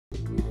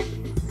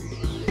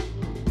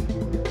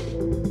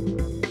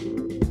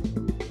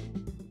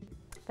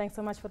Thanks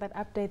so much for that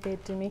update there,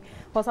 Dimi.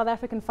 Well, South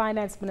African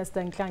Finance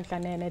Minister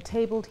Nhlanhla Nene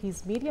tabled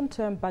his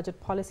medium-term budget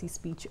policy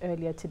speech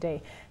earlier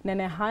today.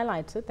 Nene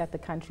highlighted that the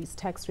country's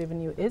tax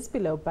revenue is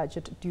below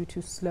budget due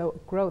to slow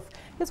growth.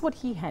 Here's what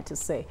he had to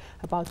say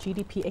about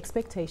GDP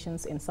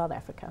expectations in South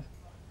Africa.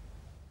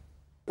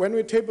 When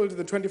we tabled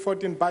the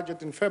 2014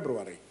 budget in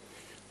February,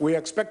 we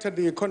expected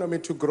the economy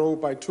to grow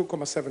by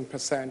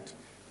 2.7%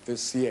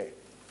 this year.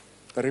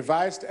 The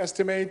revised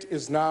estimate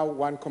is now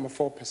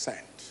 1.4%.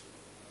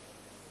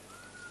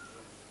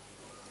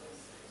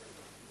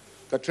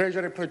 The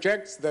Treasury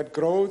projects that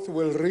growth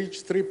will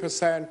reach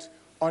 3%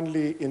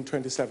 only in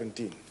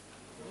 2017.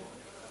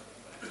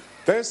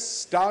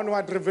 This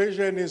downward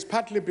revision is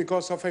partly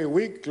because of a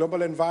weak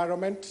global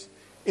environment,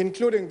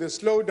 including the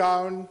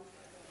slowdown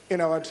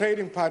in our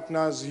trading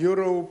partners,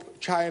 Europe,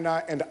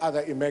 China, and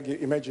other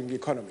emerging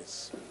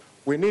economies.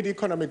 We need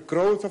economic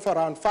growth of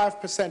around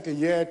 5% a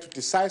year to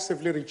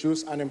decisively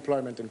reduce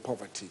unemployment and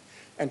poverty,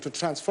 and to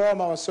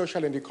transform our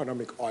social and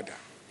economic order.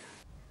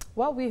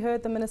 Well, we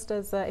heard the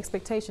Minister's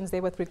expectations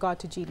there with regard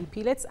to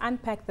GDP. Let's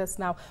unpack this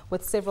now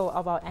with several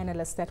of our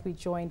analysts that we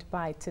joined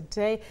by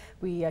today.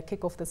 We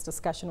kick off this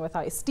discussion with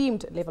our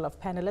esteemed level of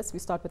panelists. We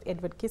start with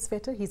Edward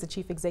Kieswetter. He's the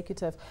Chief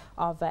Executive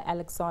of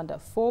Alexander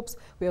Forbes.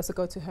 We also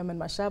go to Herman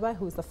Mashaba,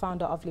 who is the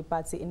founder of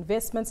Lephatsi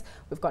Investments.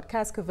 We've got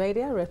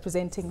Coovadia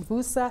representing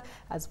Busa,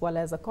 as well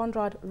as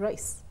Konrad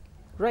Reus.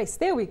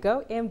 There we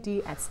go,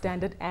 MD at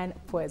Standard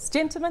 & Poor's.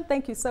 Gentlemen,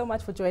 thank you so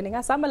much for joining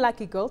us. I'm a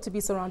lucky girl to be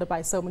surrounded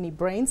by so many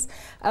brains.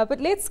 But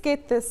let's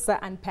get this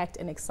unpacked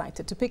and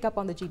excited. To pick up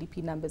on the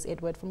GDP numbers,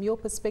 Edward, from your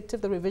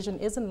perspective, the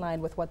revision is in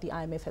line with what the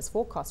IMF has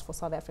forecast for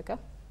South Africa?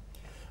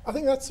 I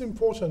think that's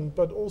important,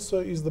 but also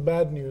is the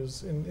bad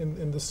news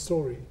in this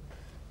story.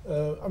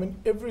 I mean,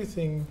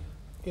 everything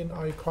in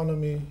our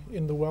economy,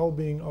 in the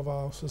well-being of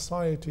our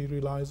society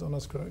relies on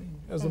us growing.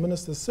 As the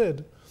Minister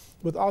said,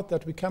 without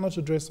that, we cannot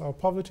address our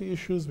poverty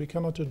issues, we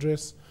cannot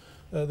address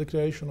the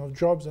creation of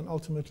jobs and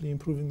ultimately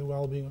improving the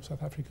well-being of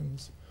South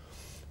Africans.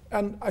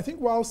 And I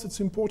think whilst it's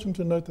important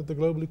to note that the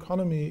global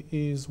economy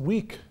is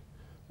weak,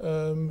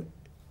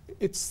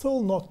 it's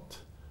still not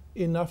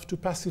enough to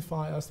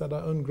pacify us that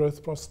our own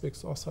growth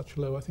prospects are such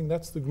low. I think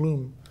that's the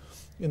gloom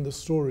in the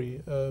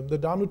story. The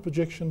downward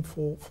projection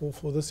for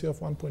this year of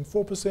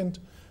 1.4%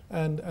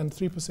 and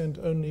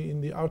 3% only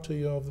in the outer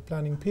year of the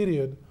planning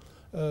period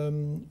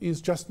is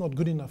just not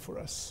good enough for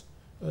us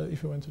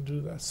if we want to do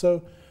that.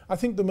 So I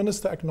think the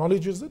Minister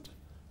acknowledges it,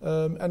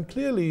 and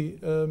clearly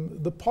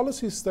the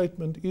policy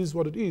statement is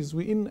what it is.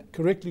 We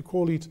incorrectly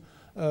call it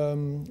a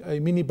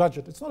mini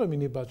budget. It's not a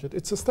mini budget.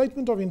 It's a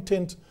statement of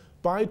intent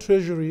by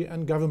Treasury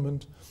and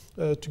government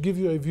to give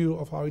you a view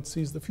of how it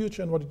sees the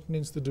future and what it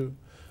intends to do.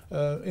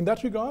 In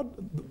that regard,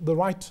 the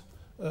right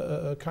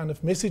kind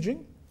of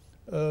messaging.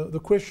 The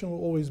question will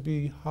always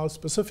be how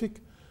specific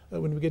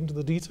when we get into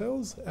the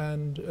details,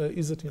 and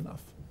is it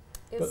enough?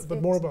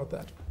 But more about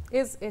that.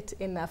 Is it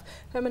enough?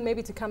 Herman,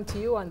 maybe to come to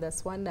you on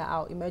this one,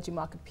 our emerging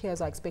market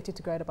peers are expected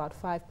to grow at about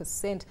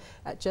 5%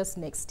 just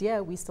next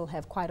year. We still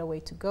have quite a way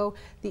to go.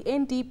 The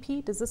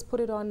NDP, does this put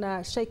it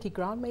on shaky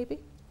ground maybe?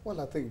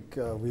 Well, I think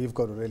we've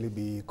got to really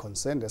be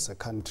concerned as a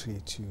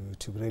country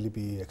to really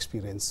be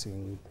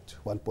experiencing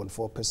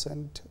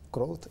 1.4%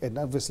 growth. And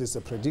obviously it's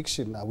a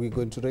prediction. Are we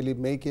going to really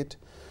make it?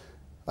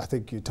 I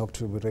think you talked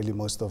to really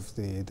most of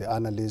the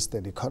analysts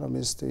and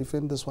economists.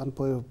 Even this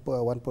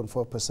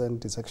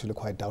 1.4% is actually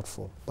quite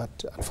doubtful,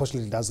 but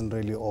unfortunately it doesn't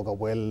really augur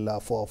well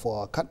for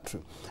our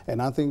country.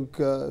 And I think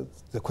the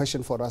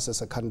question for us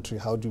as a country,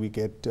 how do we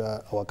get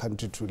our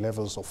country to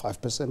levels of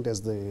 5%,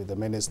 as the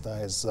Minister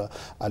has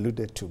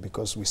alluded to,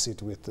 because we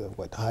sit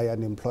with high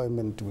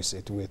unemployment, we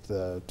sit with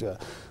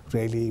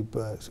really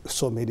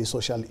so many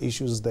social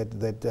issues that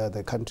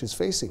the country is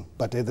facing.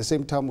 But at the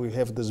same time, we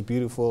have this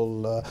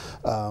beautiful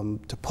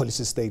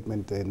policy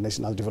statement, the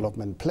National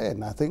Development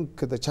Plan. I think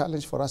the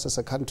challenge for us as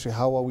a country,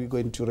 how are we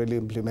going to really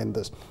implement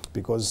this?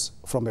 Because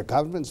from a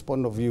government's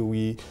point of view,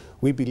 we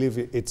believe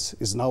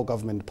it's now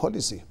government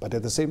policy. But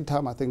at the same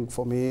time, I think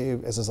for me,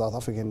 as a South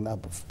African,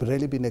 I've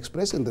really been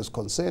expressing this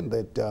concern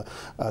that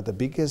the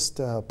biggest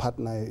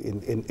partner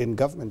in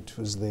government,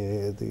 who's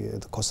the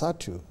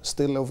COSATU,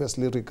 still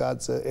obviously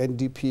regards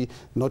NDP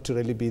not to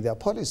really be their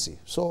policy.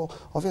 So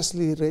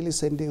obviously really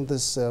sending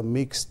this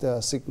mixed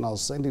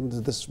signals, sending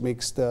this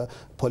mixed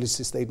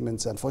policy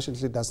statements,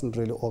 unfortunately doesn't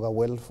really augur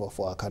well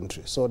for our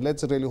country. So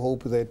let's really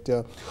hope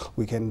that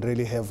we can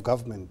really have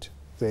government,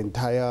 the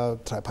entire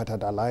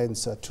tripartite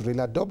alliance, to really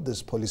adopt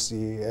this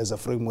policy as a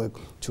framework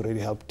to really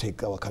help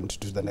take our country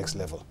to the next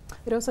level.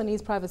 It also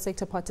needs private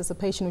sector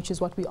participation, which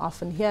is what we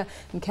often hear.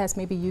 And Cass,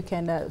 maybe you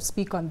can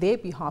speak on their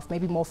behalf,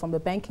 maybe more from the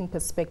banking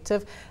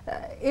perspective.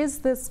 Is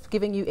this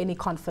giving you any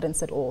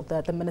confidence at all,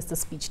 the Minister's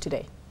speech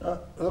today?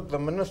 Look, the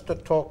Minister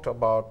talked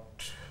about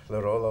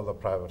the role of the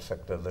private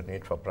sector, the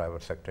need for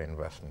private sector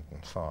investment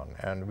and so on.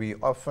 And we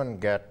often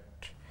get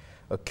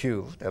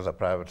accused as a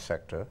private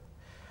sector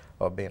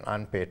of being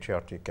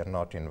unpatriotic and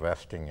not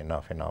investing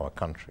enough in our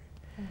country.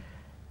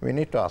 We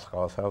need to ask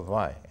ourselves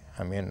why.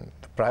 I mean,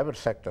 the private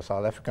sector,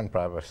 South African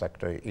private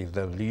sector, is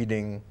the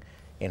leading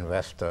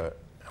invest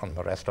on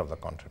the rest of the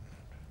continent.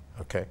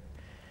 Okay?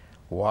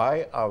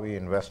 Why are we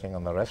investing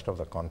on the rest of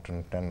the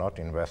continent and not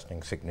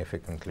investing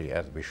significantly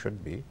as we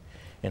should be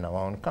in our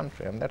own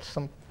country? And that's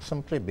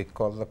simply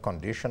because the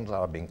conditions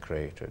are being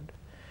created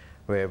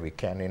where we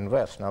can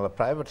invest. Now, the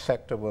private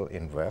sector will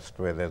invest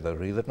where there's a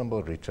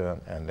reasonable return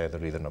and there's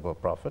reasonable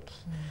profits.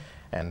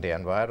 And the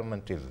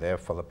environment is there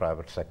for the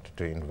private sector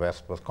to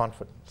invest with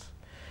confidence.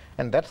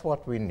 And that's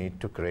what we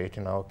need to create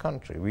in our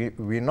country.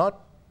 We're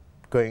not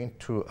going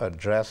to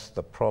address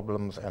the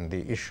problems and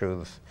the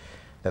issues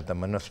that the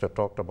minister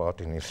talked about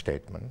in his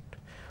statement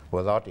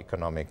without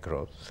economic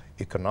growth.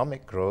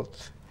 Economic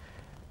growth,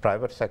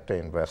 private sector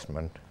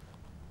investment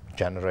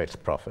generates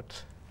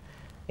profits,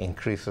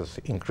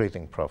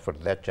 increasing profit,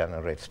 that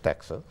generates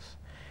taxes,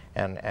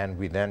 and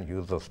we then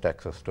use those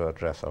taxes to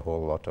address a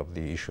whole lot of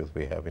the issues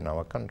we have in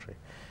our country.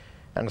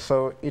 And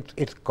so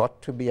it's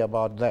got to be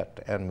about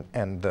that,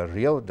 and the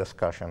real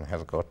discussion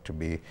has got to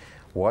be,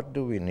 what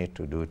do we need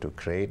to do to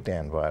create the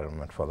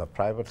environment for the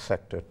private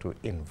sector to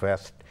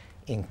invest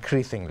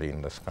increasingly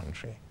in this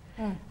country?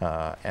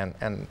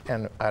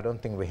 And I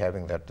don't think we're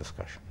having that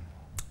discussion.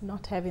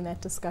 Not having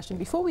that discussion.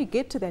 Before we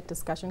get to that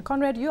discussion,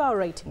 Konrad, you are a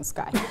ratings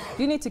guy.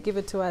 You need to give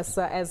it to us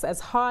as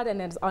hard and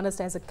as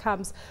honest as it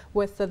comes,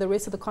 with the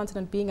rest of the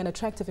continent being an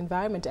attractive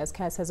environment, as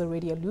Cass has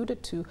already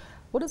alluded to.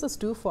 What does this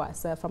do for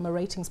us from a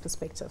ratings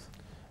perspective?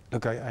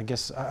 Look, I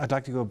guess I'd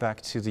like to go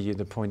back to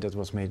the point that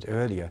was made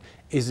earlier.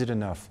 Is it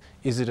enough?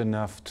 Is it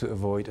enough to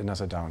avoid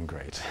another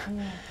downgrade?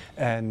 Yeah.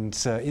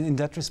 And in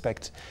that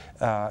respect,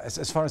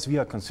 as far as we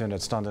are concerned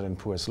at Standard &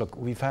 Poor's, look,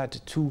 we've had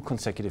 2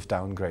 consecutive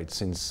downgrades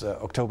since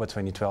October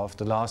 2012,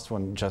 the last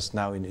one just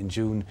now in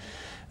June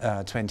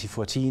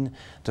 2014.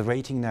 The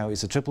rating now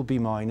is a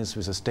BBB-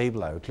 with a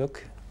stable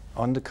outlook,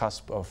 on the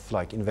cusp of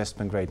like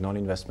investment grade,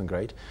 non-investment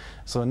grade.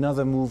 So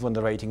another move on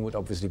the rating would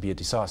obviously be a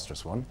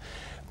disastrous one.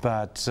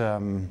 But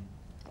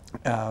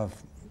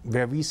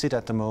where we sit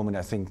at the moment,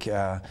 I think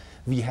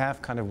we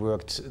have kind of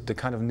worked the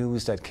kind of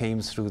news that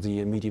came through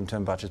the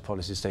medium-term budget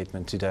policy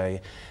statement today.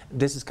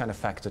 This is kind of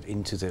factored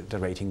into the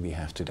rating we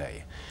have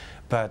today.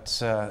 But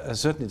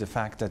certainly the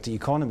fact that the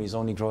economy is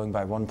only growing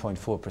by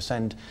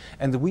 1.4%,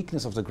 and the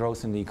weakness of the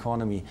growth in the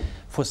economy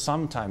for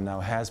some time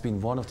now has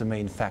been one of the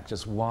main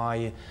factors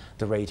why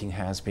the rating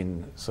has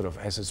been sort of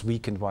has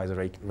weakened, why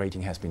the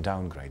rating has been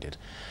downgraded.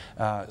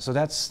 So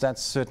that's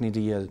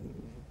certainly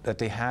that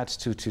they had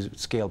to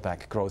scale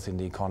back growth in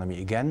the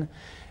economy again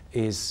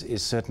is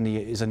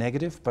certainly a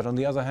negative. But on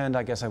the other hand,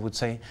 I guess I would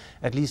say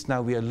at least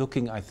now we are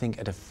looking, I think,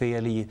 at a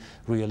fairly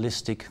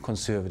realistic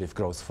conservative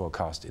growth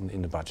forecast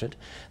in the budget.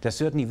 There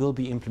certainly will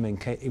be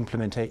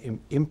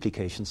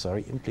implications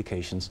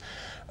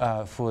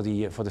for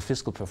the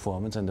fiscal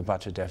performance and the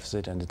budget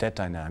deficit and the debt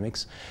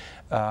dynamics.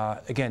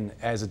 Again,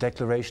 as a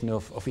declaration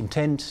of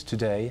intent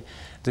today,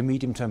 the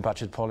medium-term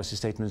budget policy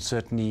statement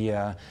certainly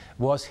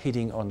was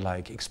hitting on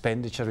like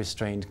expenditure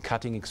restraint,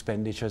 cutting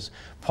expenditures,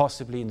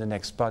 possibly in the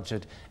next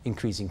budget,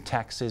 increasing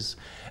taxes.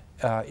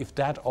 If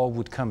that all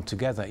would come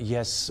together,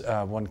 yes,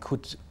 one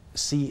could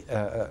see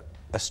a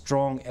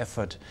strong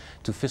effort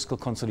to fiscal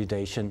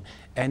consolidation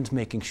and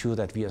making sure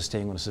that we are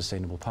staying on a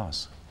sustainable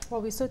path. Well,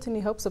 we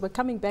certainly hope so. But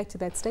coming back to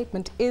that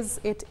statement, is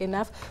it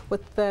enough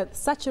with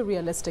such a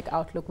realistic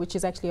outlook, which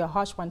is actually a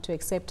harsh one to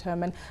accept,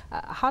 Herman?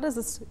 How does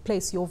this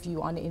place your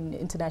view on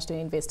international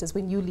investors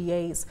when you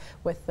liaise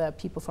with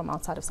people from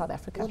outside of South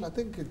Africa? Well, I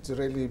think it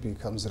really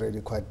becomes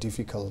really quite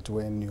difficult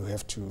when you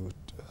have to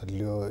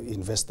lure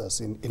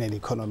investors in an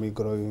economy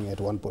growing at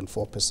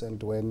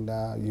 1.4% when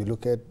you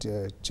look at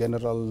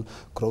general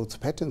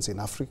growth patterns in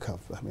Africa.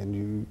 I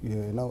mean, you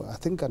know, I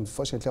think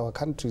unfortunately our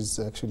country is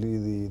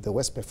actually the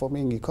worst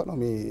performing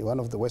economy, one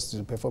of the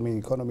worst performing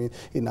economy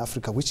in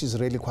Africa, which is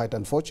really quite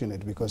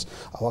unfortunate because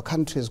our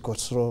country has got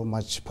so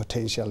much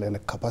potential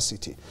and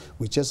capacity.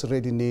 We just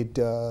really need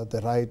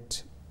the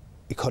right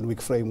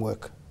economic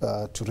framework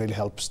to really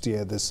help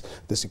steer this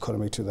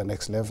economy to the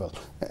next level.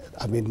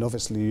 I mean,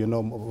 obviously, you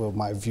know,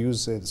 my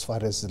views as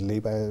far as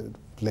labor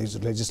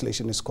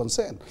legislation is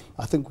concerned.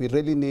 I think we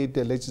really need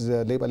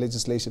labor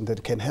legislation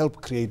that can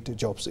help create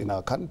jobs in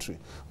our country.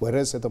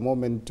 Whereas at the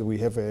moment we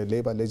have a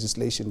labor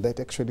legislation that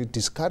actually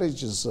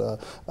discourages the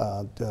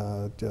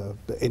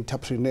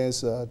entrepreneurs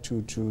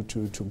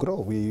to grow.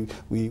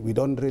 We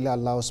don't really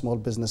allow small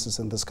businesses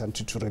in this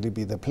country to really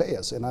be the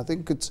players. And I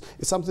think it's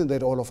something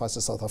that all of us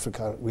in South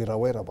Africa we're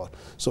aware about.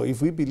 So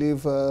if we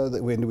believe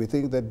that when we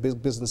think that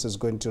big business is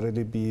going to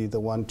really be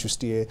the one to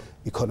steer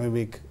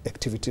economic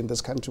activity in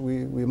this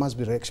country, we must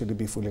be actually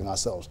be fooling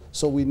ourselves.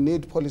 So we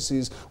need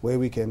policies where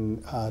we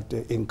can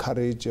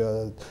encourage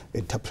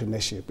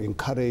entrepreneurship,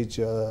 encourage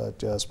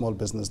small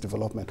business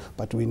development,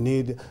 but we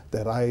need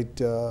the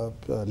right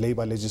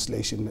labor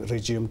legislation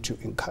regime to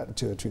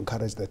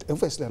encourage that.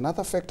 Obviously,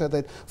 another factor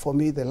that for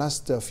me the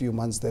last few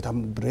months that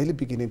I'm really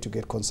beginning to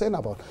get concerned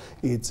about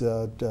is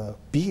the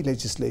B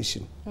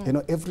legislation. You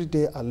know, every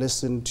day I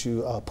listen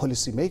to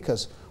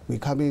policymakers. We're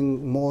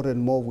coming more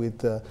and more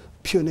with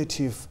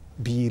punitive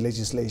BE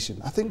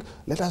legislation. I think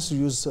let us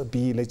use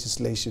BE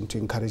legislation to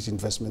encourage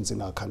investments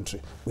in our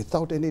country.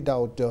 Without any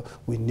doubt,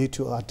 we need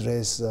to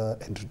address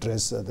and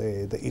redress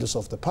the ills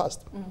of the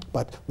past.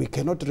 But we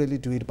cannot really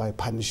do it by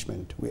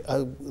punishment.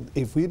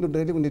 If we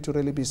really need to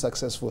really be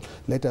successful,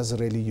 let us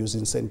really use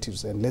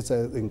incentives and let's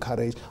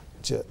encourage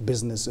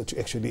business to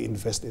actually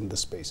invest in the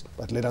space.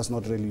 But let us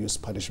not really use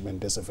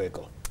punishment as a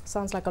vehicle.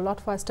 Sounds like a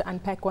lot for us to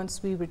unpack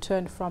once we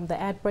return from the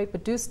ad break,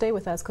 but do stay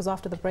with us because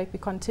after the break we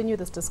continue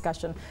this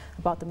discussion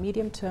about the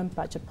medium-term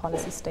budget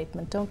policy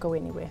statement. Don't go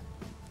anywhere.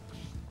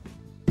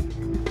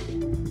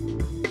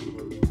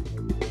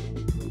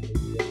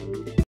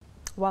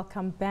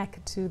 Welcome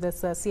back to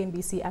this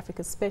CNBC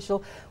Africa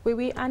special, where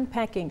we're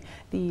unpacking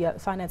the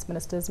Finance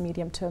Minister's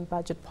medium-term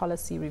budget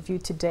policy review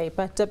today.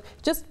 But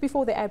just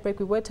before the ad break,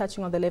 we were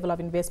touching on the level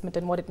of investment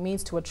and what it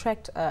means to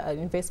attract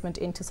investment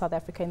into South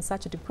Africa in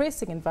such a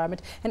depressing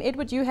environment. And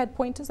Edward, you had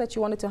pointers that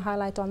you wanted to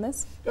highlight on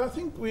this? Yeah, I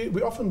think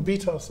we often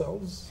beat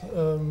ourselves,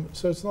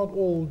 so it's not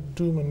all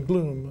doom and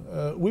gloom.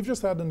 We've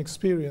just had an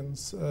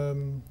experience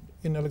in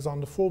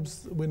Alexander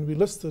Forbes when we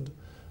listed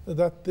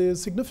that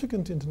there's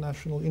significant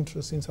international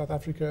interest in South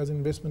Africa as an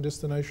investment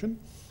destination.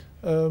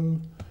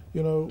 You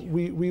know,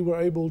 we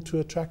were able to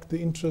attract the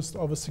interest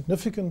of a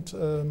significant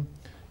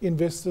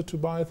investor to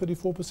buy a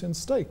 34%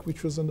 stake,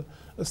 which was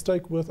a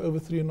stake worth over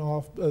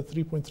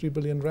 3.3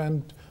 billion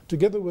rand,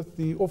 together with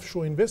the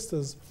offshore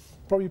investors,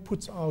 probably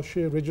puts our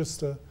share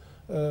register,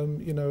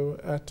 you know,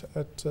 at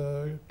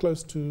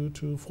close to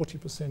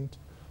 40%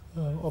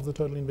 of the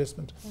total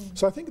investment.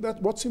 So I think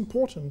that what's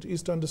important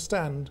is to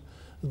understand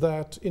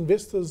that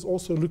investors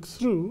also look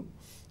through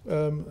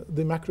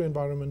the macro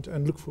environment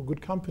and look for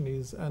good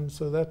companies, and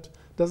so that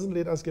doesn't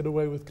let us get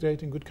away with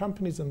creating good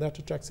companies, and that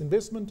attracts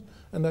investment,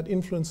 and that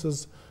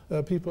influences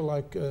people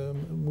like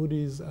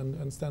Moody's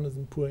and Standard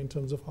 & Poor's in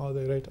terms of how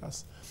they rate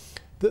us.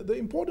 The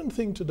important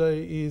thing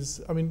today is,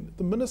 I mean,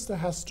 the minister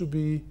has to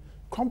be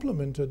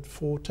complimented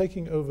for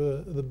taking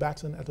over the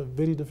baton at a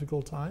very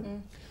difficult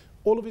time.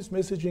 All of his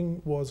messaging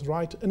was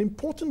right. An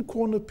important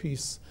corner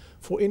piece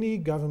for any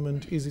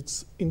government is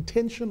its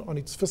intention on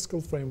its fiscal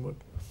framework.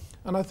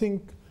 And I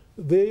think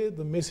there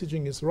the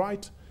messaging is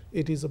right.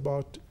 It is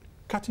about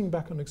cutting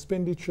back on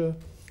expenditure.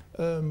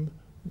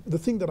 The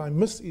thing that I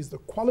miss is the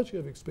quality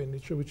of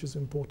expenditure, which is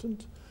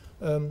important.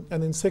 And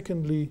then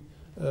secondly,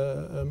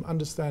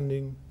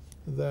 understanding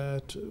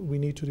that we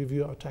need to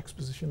review our tax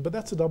position. But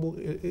that's a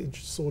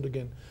double-edged sword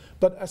again.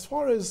 But as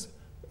far as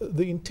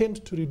the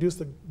intent to reduce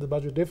the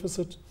budget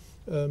deficit,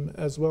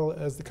 as well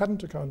as the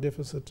current account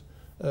deficit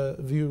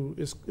view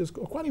is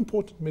quite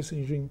important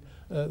messaging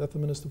that the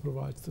minister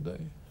provides today.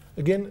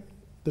 Again,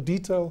 the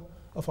detail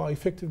of how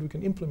effectively we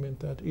can implement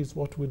that is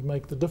what would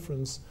make the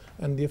difference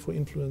and therefore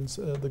influence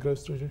the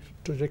growth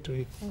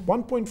trajectory.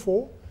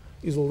 1.4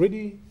 is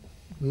already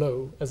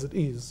low as it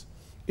is.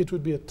 It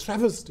would be a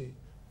travesty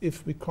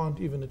if we can't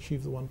even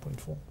achieve the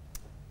 1.4.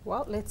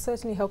 Well, let's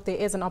certainly hope there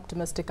is an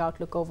optimistic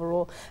outlook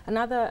overall.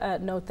 Another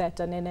note that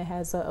Nene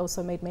has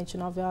also made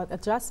mention of are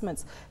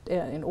adjustments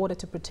in order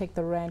to protect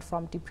the rand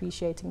from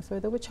depreciating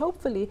further, which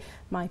hopefully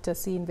might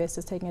see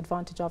investors taking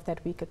advantage of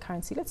that weaker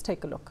currency. Let's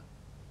take a look.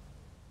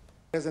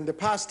 As in the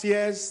past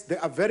years,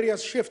 there are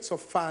various shifts of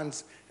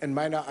funds and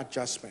minor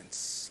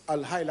adjustments.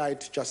 I'll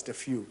highlight just a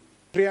few.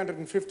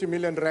 350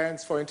 million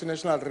rands for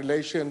international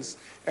relations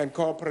and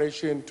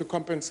cooperation to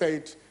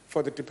compensate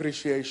for the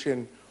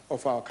depreciation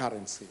of our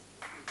currency.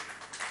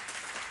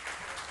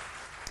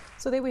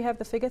 So there we have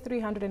the figure,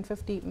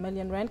 350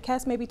 million rand.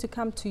 Cass, maybe to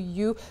come to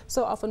you.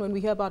 So often when we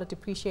hear about a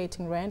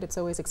depreciating rand, it's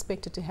always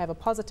expected to have a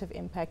positive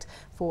impact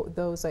for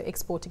those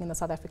exporting in the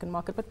South African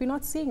market. But we're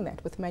not seeing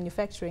that, with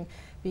manufacturing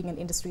being an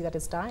industry that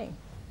is dying.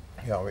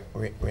 Yeah,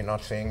 we're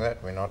not seeing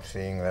that. We're not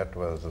seeing that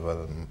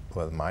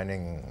with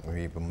mining.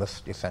 We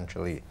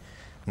essentially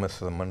missed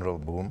the mineral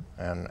boom.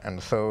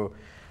 And so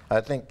I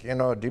think, you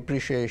know,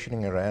 depreciation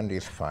in rand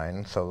is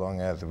fine so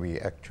long as we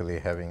actually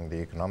having the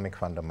economic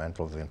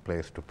fundamentals in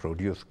place to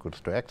produce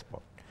goods to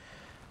export,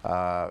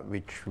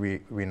 which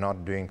we're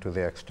not doing to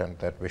the extent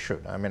that we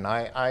should. I mean,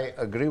 I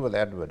agree with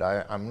Edward.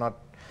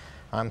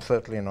 I'm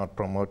certainly not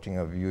promoting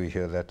a view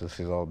here that this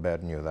is all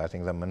bad news. I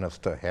think the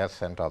minister has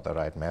sent out the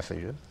right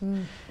messages.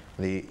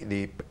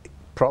 The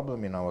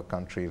problem in our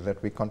country is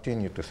that we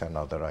continue to send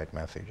out the right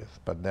messages,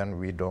 but then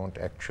we don't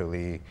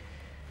actually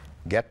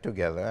get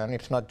together, and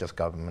it's not just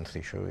government's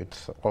issue,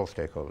 it's all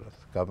stakeholders,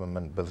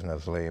 government,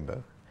 business, labor.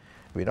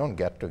 We don't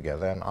get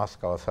together and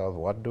ask ourselves,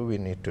 what do we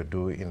need to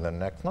do in the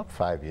next, not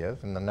 5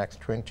 years, in the next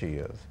 20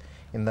 years,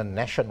 in the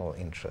national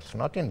interest,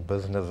 not in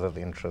business's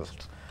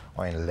interests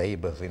or in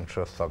labor's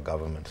interests or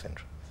government's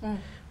interests,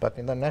 but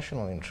in the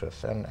national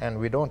interest, and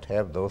we don't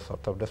have those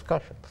sorts of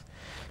discussions.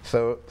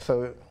 So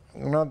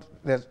you know,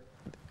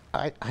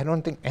 I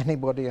don't think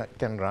anybody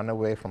can run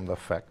away from the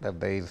fact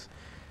that there is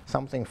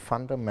something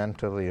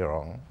fundamentally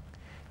wrong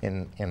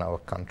in our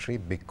country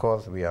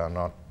because we are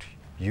not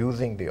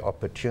using the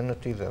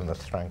opportunities and the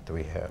strength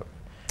we have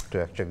to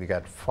actually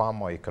get far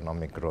more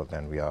economic growth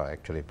than we are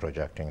actually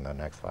projecting in the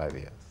next 5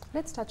 years.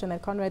 Let's touch on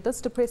that, Konrad.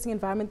 This depressing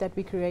environment that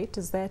we create,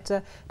 does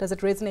it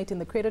resonate in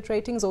the credit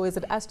ratings, or is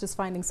it us just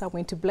finding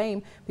someone to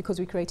blame because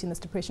we're creating this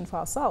depression for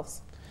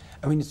ourselves?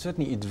 I mean,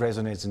 certainly it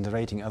resonates in the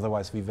rating.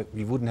 Otherwise,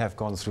 we wouldn't have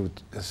gone through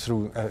 2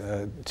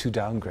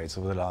 downgrades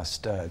over the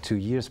last 2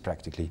 years,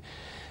 practically.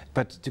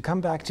 But to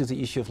come back to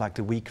the issue of like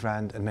the weak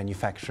rand and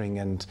manufacturing,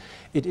 and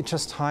it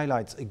just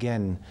highlights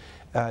again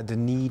the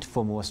need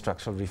for more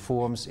structural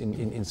reforms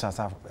in South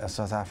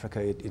Africa.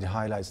 It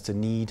highlights the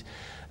need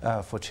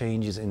for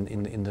changes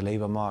in the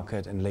labor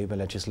market and labor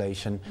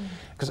legislation.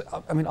 Because,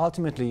 I mean,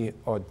 ultimately,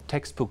 our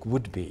textbook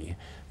would be,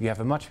 we have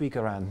a much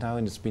weaker rand now,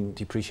 and it's been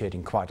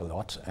depreciating quite a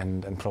lot,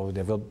 and probably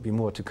there will be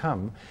more to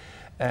come.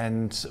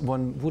 And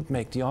one would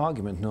make the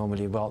argument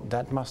normally, well,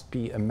 that must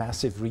be a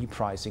massive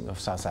repricing of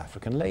South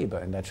African labor,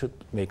 and that should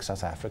make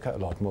South Africa a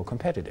lot more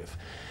competitive.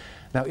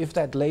 Now, if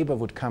that labor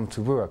would come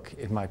to work,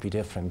 it might be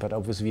different, but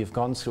obviously we've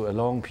gone through a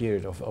long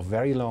period of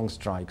very long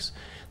strikes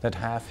that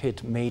have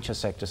hit major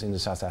sectors in the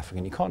South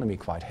African economy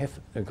quite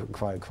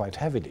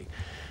heavily.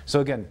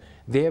 So again,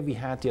 there we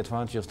had the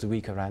advantage of the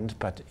weaker rand,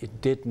 but it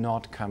did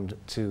not come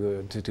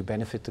to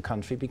benefit the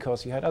country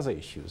because you had other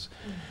issues.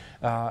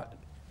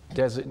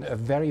 There's a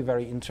very,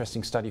 very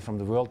interesting study from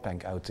the World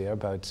Bank out there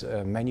about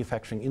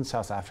manufacturing in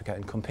South Africa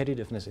and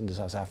competitiveness in the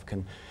South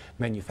African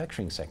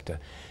manufacturing sector.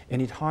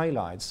 And it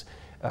highlights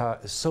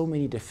so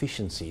many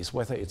deficiencies,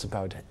 whether it's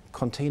about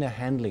container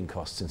handling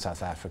costs in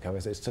South Africa,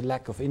 whether it's the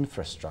lack of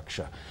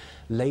infrastructure,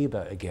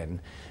 labor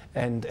again.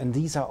 And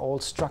these are all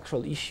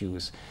structural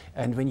issues.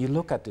 And when you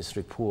look at this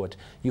report,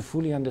 you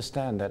fully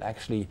understand that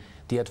actually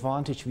the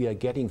advantage we are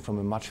getting from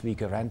a much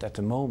weaker rand at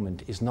the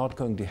moment is not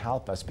going to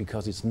help us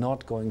because it's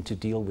not going to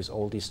deal with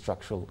all these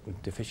structural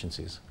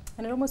deficiencies.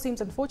 And it almost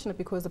seems unfortunate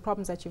because the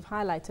problems that you've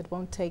highlighted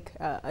won't take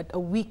a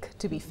week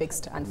to be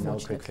fixed,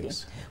 unfortunately. No quick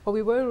fix. Well,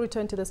 we will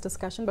return to this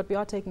discussion, but we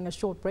are taking a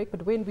short break.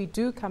 But when we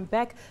do come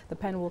back, the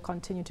panel will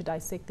continue to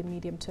dissect the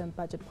medium-term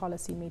budget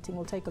policy meeting.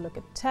 We'll take a look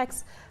at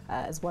tax,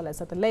 as well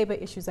as at the labour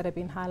issues that have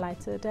been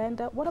highlighted. And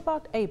what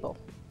about ABLE?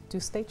 Do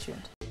stay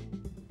tuned.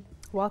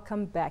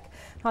 Welcome back.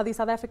 Now, the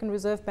South African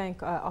Reserve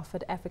Bank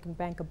offered African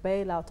Bank a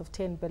bailout of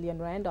 10 billion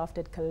rand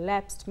after it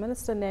collapsed.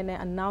 Minister Nene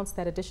announced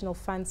that additional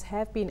funds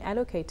have been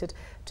allocated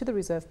to the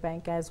Reserve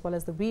Bank as well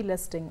as the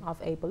relisting of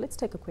ABLE. Let's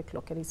take a quick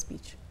look at his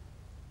speech.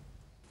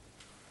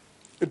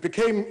 It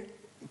became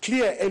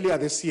clear earlier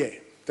this year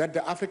that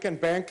the African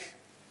Bank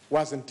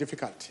was in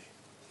difficulty.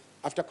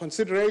 After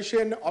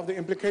consideration of the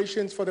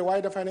implications for the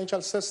wider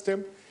financial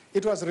system,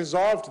 it was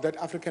resolved that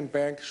African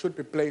Bank should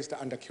be placed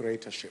under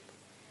curatorship.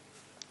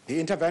 The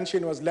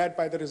intervention was led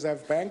by the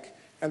Reserve Bank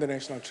and the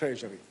National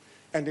Treasury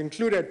and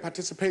included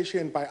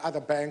participation by other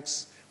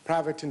banks,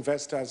 private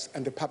investors,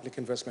 and the Public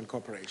Investment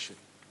Corporation.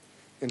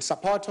 In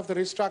support of the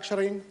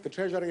restructuring, the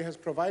Treasury has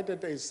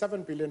provided a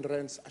 7 billion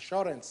rand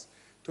assurance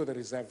to the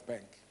Reserve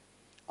Bank.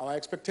 Our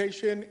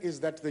expectation is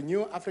that the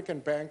new African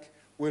Bank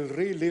will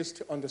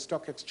relist on the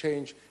stock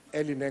exchange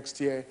early next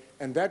year,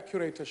 and that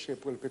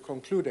curatorship will be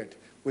concluded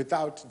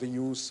without the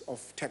use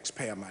of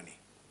taxpayer money.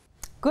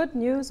 Good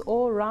news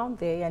all around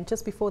there. And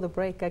just before the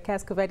break,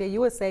 Coovadia, you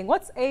were saying,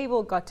 what's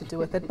ABLE got to do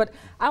with it? But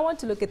I want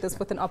to look at this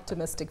with an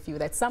optimistic view,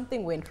 that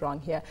something went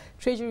wrong here.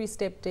 Treasury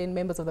stepped in,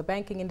 members of the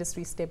banking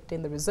industry stepped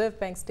in, the Reserve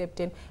Bank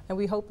stepped in, and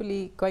we're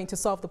hopefully going to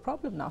solve the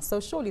problem now. So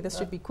surely this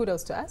should be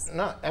kudos to us.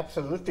 No,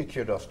 absolutely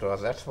kudos to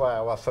us. That's why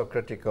I was so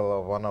critical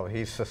of one of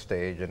his sister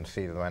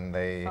agencies when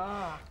they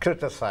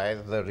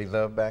criticized the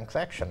Reserve Bank's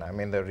action. I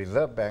mean, the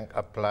Reserve Bank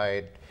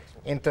applied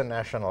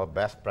international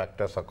best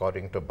practice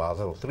according to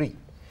Basel III.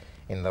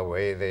 In the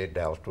way they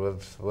dealt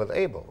with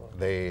ABLE.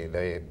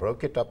 They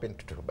broke it up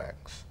into 2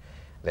 banks.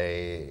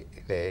 They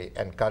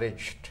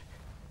encouraged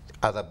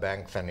other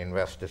banks and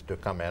investors to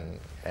come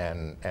in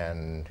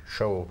and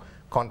show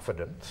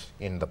confidence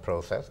in the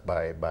process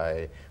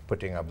by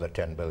putting up the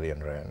 10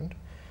 billion rand.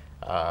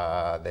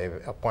 They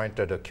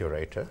appointed a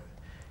curator,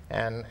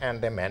 and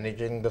they're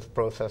managing this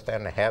process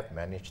and have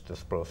managed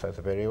this process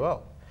very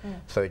well.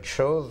 So it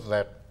shows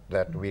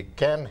that we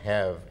can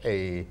have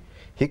a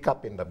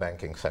hiccup in the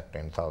banking sector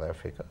in South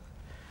Africa.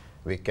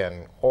 We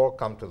can all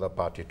come to the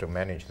party to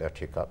manage that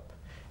hiccup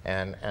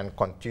and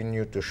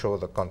continue to show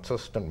the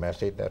consistent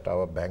message that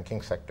our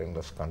banking sector in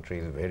this country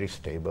is very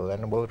stable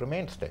and will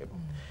remain stable.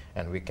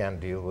 And we can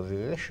deal with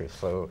these issues.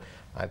 So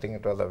I think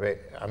it was a way,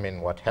 I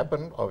mean, what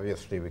happened,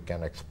 obviously we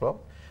can explore,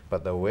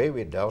 but the way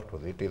we dealt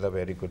with it is a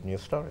very good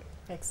news story.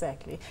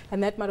 Exactly.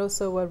 And that might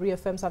also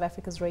reaffirm South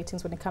Africa's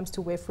ratings when it comes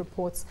to WEF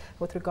reports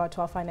with regard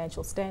to our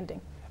financial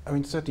standing. I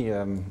mean, certainly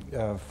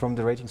from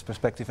the ratings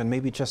perspective, and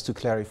maybe just to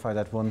clarify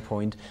that one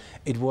point,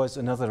 it was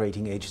another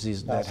rating agency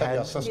that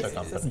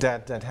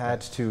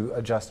had to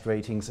adjust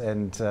ratings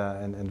and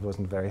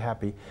wasn't very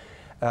happy.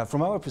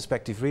 From our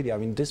perspective, really, I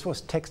mean, this was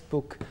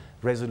textbook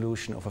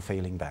resolution of a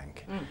failing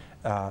bank,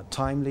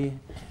 timely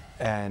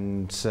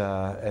and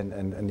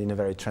in a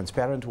very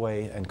transparent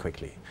way and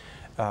quickly.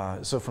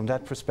 So from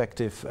that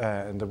perspective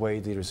and the way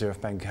the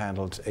Reserve Bank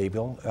handled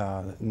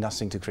ABLE,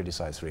 nothing to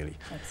criticize really.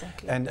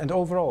 Exactly. And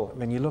overall,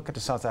 when you look at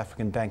the South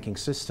African banking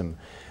system,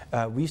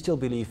 we still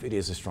believe it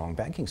is a strong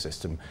banking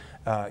system.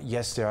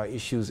 Yes, there are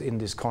issues in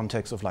this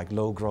context of like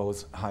low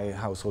growth, high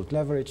household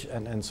leverage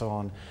and so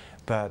on,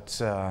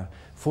 but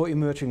for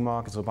emerging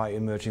markets or by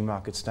emerging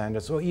market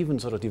standards or even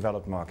sort of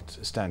developed market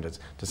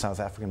standards, the South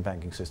African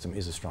banking system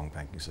is a strong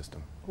banking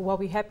system. Well,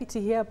 we're happy to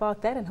hear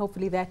about that, and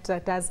hopefully that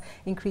does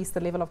increase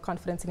the level of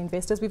confidence in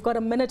investors. We've got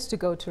a minute to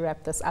go to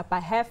wrap this up. I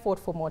have fought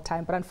for more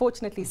time, but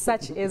unfortunately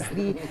such is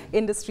the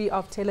industry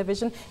of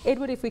television.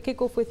 Edward, if we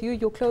kick off with you,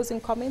 your closing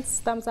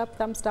comments, thumbs up,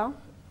 thumbs down?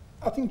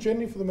 I think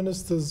generally for the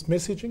minister's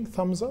messaging,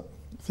 thumbs up.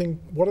 I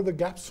think, what are the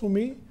gaps for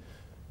me?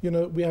 You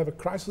know, we have a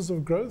crisis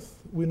of growth.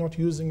 We're not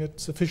using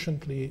it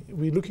sufficiently.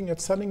 We're looking at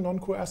selling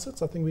non-core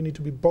assets. I think we need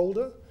to be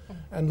bolder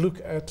and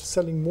look at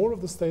selling more of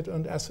the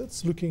state-owned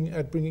assets, looking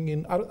at bringing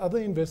in other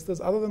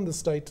investors other than the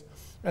state,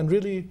 and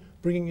really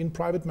bringing in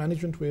private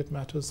management where it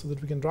matters so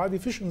that we can drive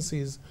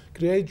efficiencies,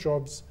 create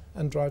jobs,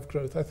 and drive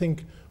growth. I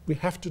think we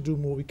have to do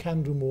more, we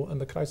can do more,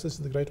 and the crisis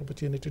is a great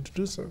opportunity to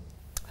do so.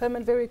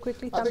 Herman, very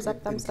quickly, thumbs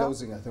up, thumbs down. In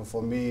closing, I think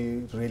for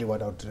me, really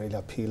what I would really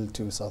appeal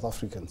to South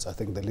Africans, I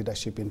think the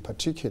leadership in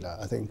particular,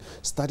 I think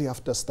study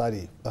after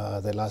study,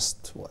 the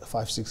last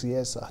 5-6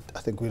 years, I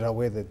think we're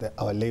aware that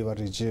our labor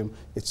regime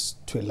is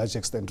to a large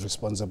extent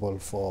responsible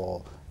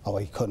for our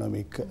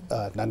economic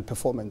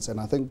non-performance. And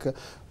I think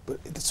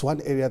it's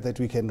one area that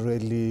we can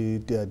really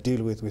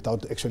deal with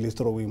without actually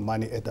throwing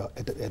money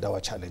at our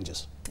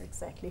challenges.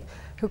 Exactly.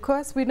 Of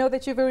course, we know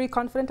that you're very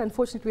confident.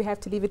 Unfortunately, we have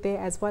to leave it there,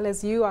 as well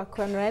as you are,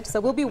 Konrad.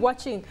 So we'll be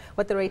watching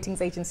what the ratings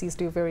agencies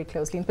do very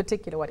closely, in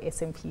particular what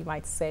S&P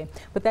might say.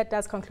 But that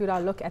does conclude our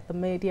look at the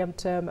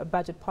medium-term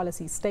budget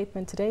policy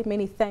statement today.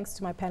 Many thanks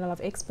to my panel of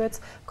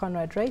experts.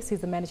 Konrad Reus, he's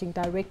the Managing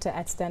Director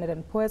at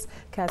Standard & Poor's.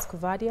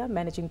 Coovadia,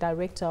 Managing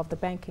Director of the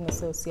Banking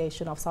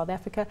Association of South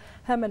Africa.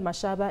 Herman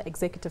Mashaba,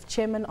 Executive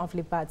Chairman of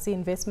Lephatsi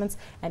Investments.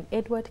 And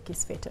Edward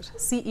Kieswetter,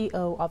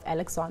 CEO of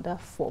Alexander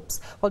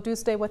Forbes. Well, do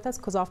stay with us,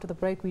 because after the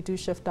break, we do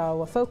shift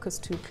our focus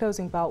to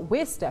closing bell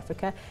West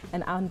Africa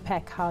and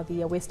unpack how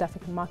the West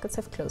African markets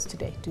have closed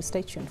today. Do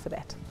stay tuned for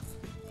that.